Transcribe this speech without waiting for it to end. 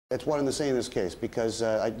It's one and the same in this case, because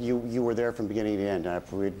you were there from beginning to end, and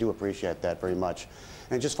I do appreciate that very much.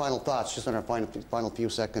 And just final thoughts, just on our final few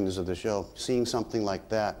seconds of the show, seeing something like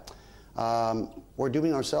that, we're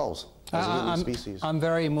doing ourselves as a human species. I'm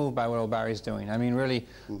very moved by what O'Barry's doing. I mean, really,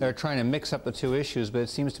 they're trying to mix up the two issues, but it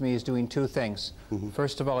seems to me he's doing two things.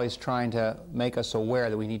 First of all, he's trying to make us aware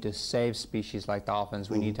that we need to save species like dolphins.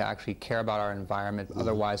 We need to actually care about our environment.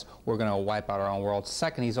 Otherwise, we're going to wipe out our own world.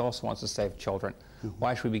 Second, he also wants to save children.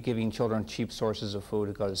 Why should we be giving children cheap sources of food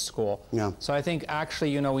to go to school? So I think,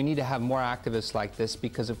 actually, you know, we need to have more activists like this,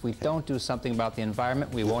 because if we don't do something about the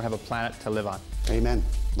environment, we won't have a planet to live on. Amen.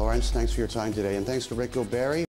 Laurence, thanks for your time today, and thanks to Rick O'Barry.